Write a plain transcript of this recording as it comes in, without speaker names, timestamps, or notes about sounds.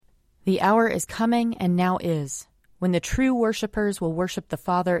The hour is coming, and now is, when the true worshipers will worship the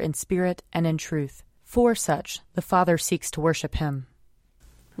Father in spirit and in truth. For such the Father seeks to worship him.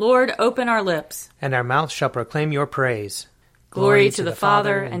 Lord, open our lips, and our mouth shall proclaim your praise. Glory to the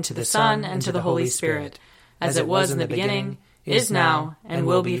Father, and to the Son, and to the Holy Spirit, as it was in the beginning, is now, and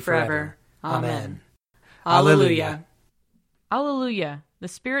will be forever. Amen. Alleluia. Alleluia. The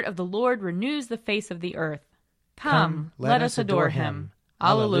Spirit of the Lord renews the face of the earth. Come, let us adore him.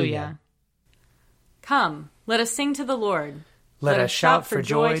 Alleluia. Come, let us sing to the Lord. Let us shout for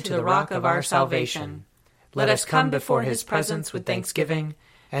joy to the rock of our salvation. Let us come before his presence with thanksgiving,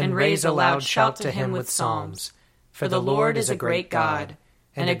 and raise a loud shout to him with psalms. For the Lord is a great God,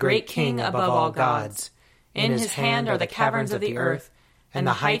 and a great King above all gods. In his hand are the caverns of the earth, and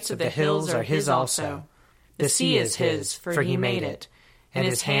the heights of the hills are his also. The sea is his, for he made it, and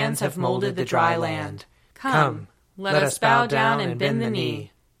his hands have molded the dry land. Come, let us bow down and bend the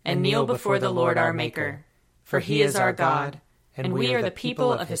knee, and kneel before the Lord our Maker. For he is our God, and we are the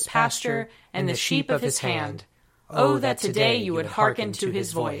people of his pasture and the sheep of his hand. Oh, that today you would hearken to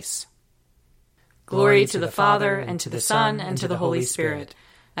his voice. Glory to the Father, and to the Son, and to the Holy Spirit,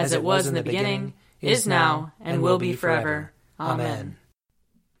 as it was in the beginning, is now, and will be forever. Amen.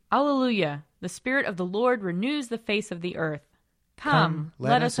 Alleluia. The Spirit of the Lord renews the face of the earth. Come,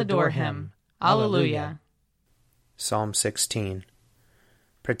 let us adore him. Alleluia. Psalm 16.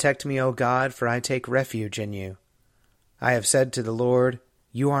 Protect me, O God, for I take refuge in you. I have said to the Lord,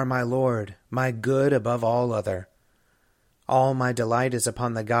 you are my Lord, my good above all other. All my delight is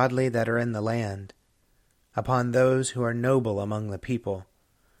upon the godly that are in the land, upon those who are noble among the people.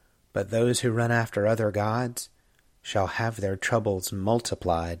 But those who run after other gods shall have their troubles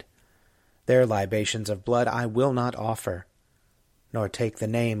multiplied. Their libations of blood I will not offer, nor take the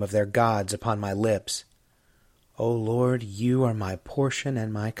name of their gods upon my lips. O Lord, you are my portion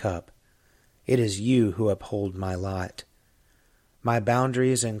and my cup. It is you who uphold my lot. My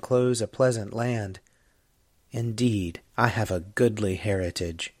boundaries enclose a pleasant land. Indeed, I have a goodly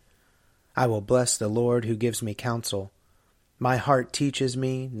heritage. I will bless the Lord who gives me counsel. My heart teaches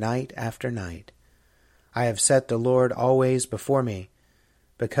me night after night. I have set the Lord always before me.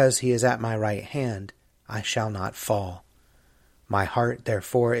 Because he is at my right hand, I shall not fall. My heart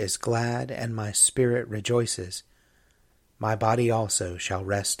therefore is glad, and my spirit rejoices. My body also shall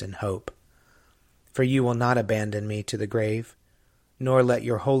rest in hope. For you will not abandon me to the grave, nor let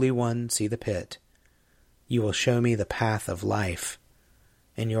your Holy One see the pit. You will show me the path of life.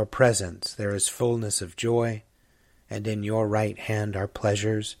 In your presence there is fullness of joy, and in your right hand are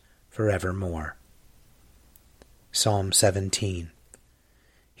pleasures forevermore. Psalm 17.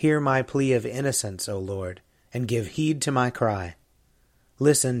 Hear my plea of innocence, O Lord, and give heed to my cry.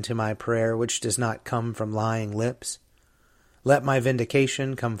 Listen to my prayer which does not come from lying lips. Let my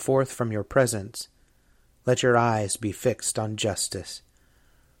vindication come forth from your presence. Let your eyes be fixed on justice.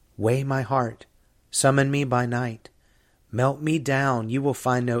 Weigh my heart. Summon me by night. Melt me down. You will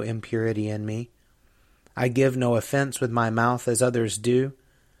find no impurity in me. I give no offense with my mouth as others do.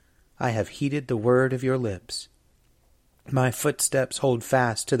 I have heeded the word of your lips. My footsteps hold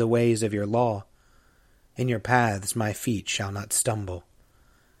fast to the ways of your law. In your paths my feet shall not stumble.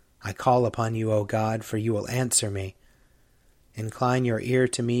 I call upon you, O God, for you will answer me. Incline your ear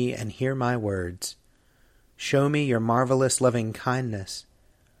to me and hear my words. Show me your marvelous loving kindness,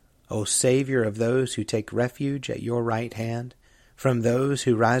 O Savior of those who take refuge at your right hand, from those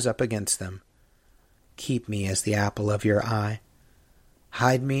who rise up against them. Keep me as the apple of your eye.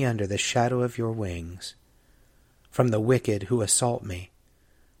 Hide me under the shadow of your wings. From the wicked who assault me,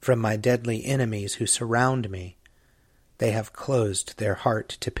 from my deadly enemies who surround me. They have closed their heart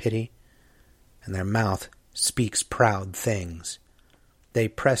to pity, and their mouth speaks proud things. They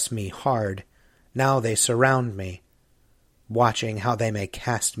press me hard, now they surround me, watching how they may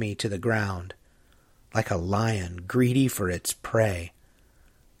cast me to the ground, like a lion greedy for its prey,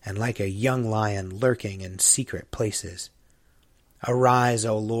 and like a young lion lurking in secret places. Arise,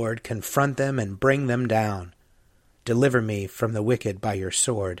 O Lord, confront them and bring them down. Deliver me from the wicked by your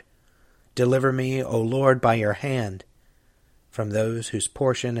sword. Deliver me, O Lord, by your hand, from those whose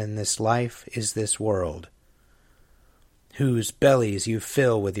portion in this life is this world, whose bellies you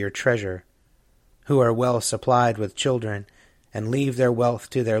fill with your treasure, who are well supplied with children, and leave their wealth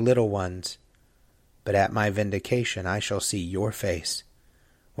to their little ones. But at my vindication I shall see your face.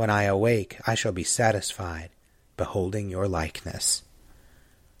 When I awake I shall be satisfied, beholding your likeness.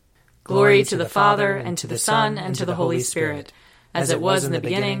 Glory to the Father, and to the Son, and to the Holy Spirit, as it was in the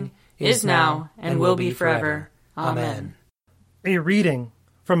beginning, is now, and will be forever. Amen. A reading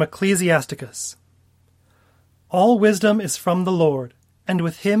from Ecclesiasticus. All wisdom is from the Lord, and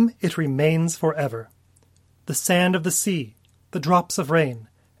with him it remains forever. The sand of the sea, the drops of rain,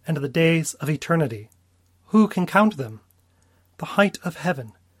 and the days of eternity. Who can count them? The height of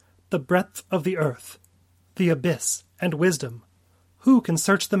heaven, the breadth of the earth, the abyss and wisdom. Who can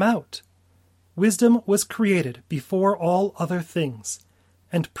search them out? Wisdom was created before all other things,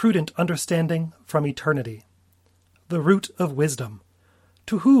 and prudent understanding from eternity. The root of wisdom.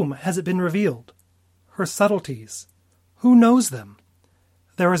 To whom has it been revealed? Her subtleties. Who knows them?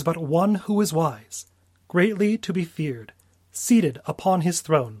 There is but one who is wise, greatly to be feared, seated upon his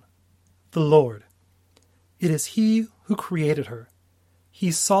throne, the Lord. It is he who created her.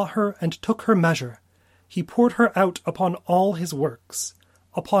 He saw her and took her measure. He poured her out upon all his works,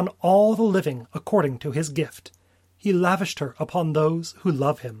 upon all the living according to his gift. He lavished her upon those who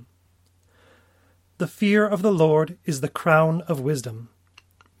love him. The fear of the Lord is the crown of wisdom,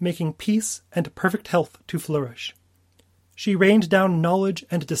 making peace and perfect health to flourish. She rained down knowledge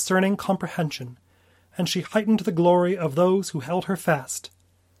and discerning comprehension, and she heightened the glory of those who held her fast.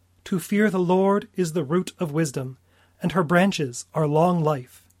 To fear the Lord is the root of wisdom, and her branches are long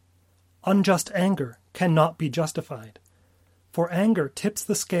life. Unjust anger cannot be justified, for anger tips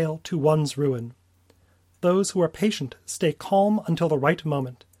the scale to one's ruin. Those who are patient stay calm until the right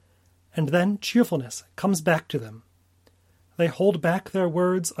moment, and then cheerfulness comes back to them. They hold back their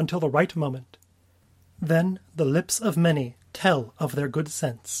words until the right moment. Then the lips of many tell of their good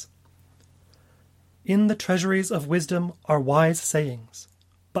sense. In the treasuries of wisdom are wise sayings,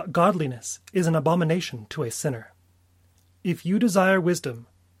 but godliness is an abomination to a sinner. If you desire wisdom,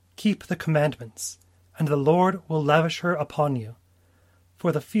 keep the commandments, and the Lord will lavish her upon you.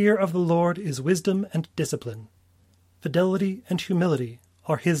 For the fear of the Lord is wisdom and discipline. Fidelity and humility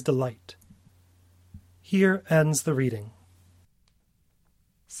are his delight. Here ends the reading.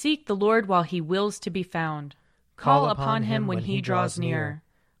 Seek the Lord while he wills to be found. Call upon him when he draws near.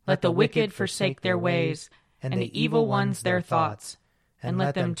 Let the wicked forsake their ways, and the evil ones their thoughts. And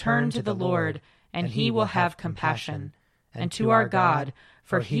let them turn to the Lord, and he will have compassion. And to our God,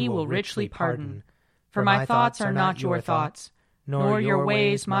 for he will richly pardon. For my thoughts are not your thoughts, nor your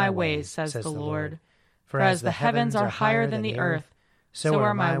ways my ways, says the Lord. For as the heavens are higher than the earth, so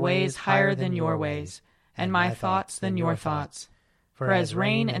are my ways higher than your ways, and my thoughts than your thoughts. For as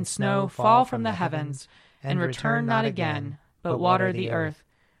rain and snow fall from the heavens, and return not again, but water the earth,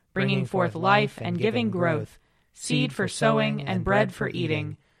 bringing forth life and giving growth, seed for sowing and bread for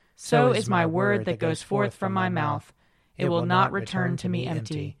eating, so is my word that goes forth from my mouth. It will not return to me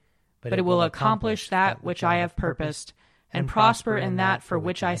empty, but it will accomplish that which I have purposed, and prosper in that for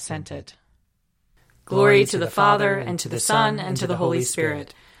which I sent it. Glory to the Father, and to the Son, and to the Holy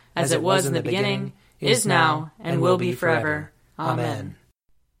Spirit, as it was in the beginning, is now, and will be forever. Amen.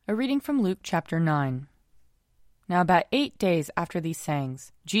 A reading from Luke chapter 9. Now about 8 days after these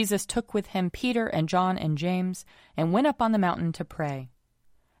sayings, Jesus took with him Peter and John and James, and went up on the mountain to pray.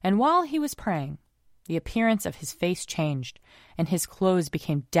 And while he was praying, the appearance of his face changed, and his clothes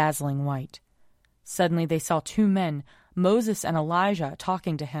became dazzling white. Suddenly they saw 2 men, Moses and Elijah,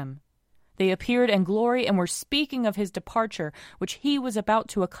 talking to him. They appeared in glory and were speaking of his departure, which he was about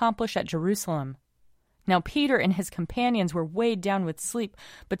to accomplish at Jerusalem. Now Peter and his companions were weighed down with sleep,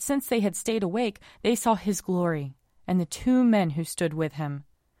 but since they had stayed awake, they saw his glory, and the 2 men who stood with him.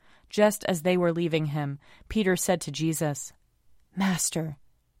 Just as they were leaving him, Peter said to Jesus, "Master,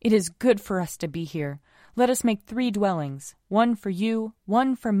 it is good for us to be here. Let us make 3 dwellings, one for you,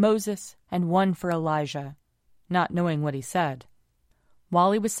 one for Moses, and one for Elijah," not knowing what he said.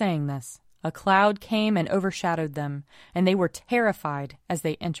 While he was saying this, a cloud came and overshadowed them, and they were terrified as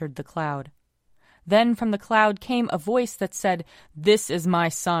they entered the cloud. Then from the cloud came a voice that said, "This is my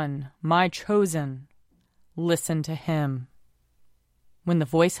Son, my chosen. Listen to him." When the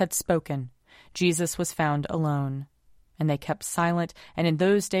voice had spoken, Jesus was found alone, and they kept silent, and in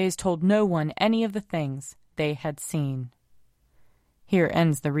those days told no one any of the things they had seen. Here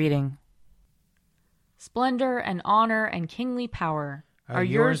ends the reading. Splendor and honor and kingly power are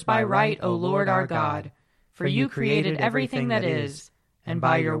yours by right, O Lord our God, for you created everything that is, and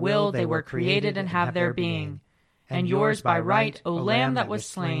by your will they were created and have their being. And yours by right, O Lamb that was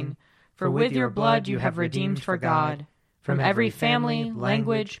slain, for with your blood you have redeemed for God, from every family,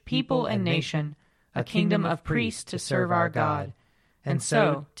 language, people, and nation, a kingdom of priests to serve our God. And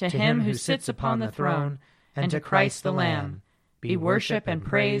so, to him who sits upon the throne, and to Christ the Lamb, be worship and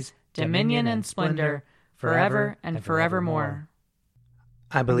praise, dominion and splendor, forever and forevermore.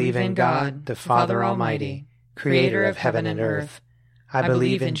 I believe in God, the Father Almighty, creator of heaven and earth. I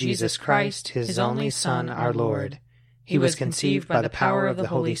believe in Jesus Christ, his only Son, our Lord. He was conceived by the power of the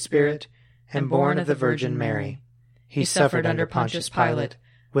Holy Spirit and born of the Virgin Mary. He suffered under Pontius Pilate,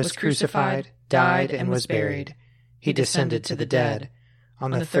 was crucified, died, and was buried. He descended to the dead.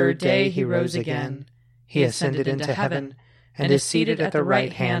 On the third day he rose again. He ascended into heaven, and is seated at the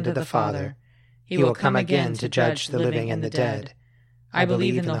right hand of the Father. He will come again to judge the living and the dead. I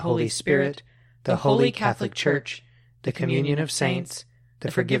believe in the Holy Spirit, the Holy Catholic Church, the communion of saints, the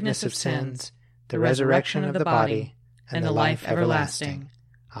forgiveness of sins, the resurrection of the body, and the life everlasting.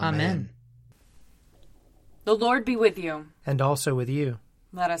 Amen. The Lord be with you. And also with you.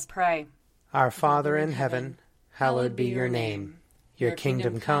 Let us pray. Our Father in heaven, hallowed be your name. Your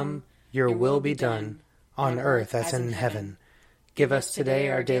kingdom come, your will be done, on earth as in heaven. Give us today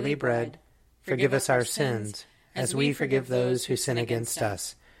our daily bread. Forgive us our sins, as we forgive those who sin against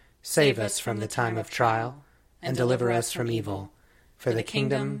us. Save us from the time of trial, and deliver us from evil. For the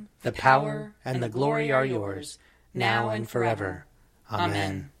kingdom, the power, and the glory are yours, now and forever.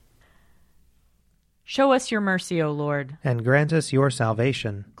 Amen. Show us your mercy, O Lord. And grant us your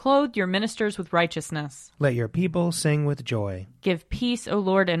salvation. Clothe your ministers with righteousness. Let your people sing with joy. Give peace, O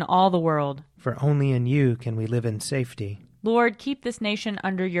Lord, in all the world. For only in you can we live in safety. Lord, keep this nation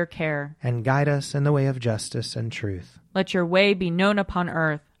under your care. And guide us in the way of justice and truth. Let your way be known upon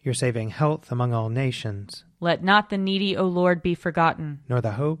earth. Your saving health among all nations. Let not the needy, O Lord, be forgotten. Nor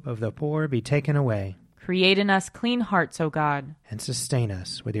the hope of the poor be taken away. Create in us clean hearts, O God. And sustain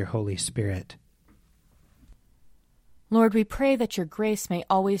us with your Holy Spirit. Lord, we pray that your grace may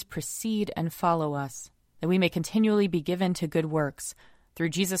always precede and follow us, that we may continually be given to good works. Through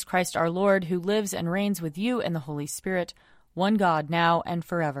Jesus Christ our Lord, who lives and reigns with you and the Holy Spirit, one God, now and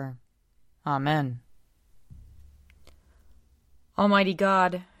forever. Amen. Almighty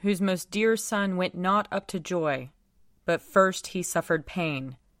God, whose most dear Son went not up to joy, but first he suffered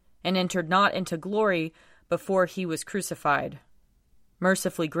pain, and entered not into glory before he was crucified,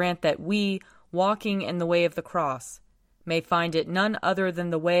 mercifully grant that we, walking in the way of the cross, may find it none other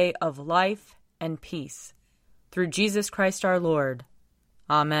than the way of life and peace. Through Jesus Christ our Lord.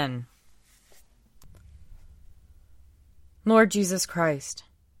 Amen. Lord Jesus Christ,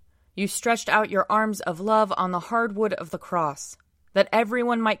 you stretched out your arms of love on the hard wood of the cross, that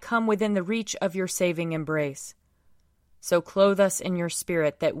everyone might come within the reach of your saving embrace. So clothe us in your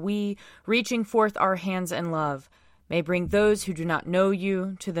Spirit, that we, reaching forth our hands in love, may bring those who do not know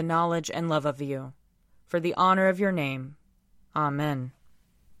you to the knowledge and love of you. For the honor of your name. Amen.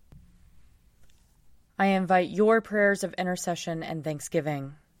 I invite your prayers of intercession and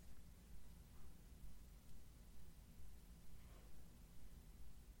thanksgiving.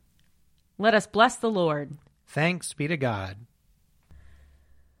 Let us bless the Lord. Thanks be to God.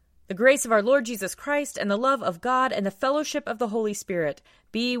 The grace of our Lord Jesus Christ, and the love of God, and the fellowship of the Holy Spirit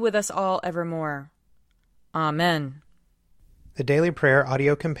be with us all evermore. Amen. The Daily Prayer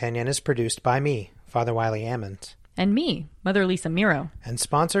audio companion is produced by me, Father Wiley Ammons. And me, Mother Lisa Miro. And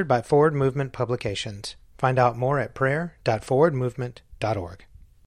sponsored by Forward Movement Publications. Find out more at prayer.forwardmovement.org.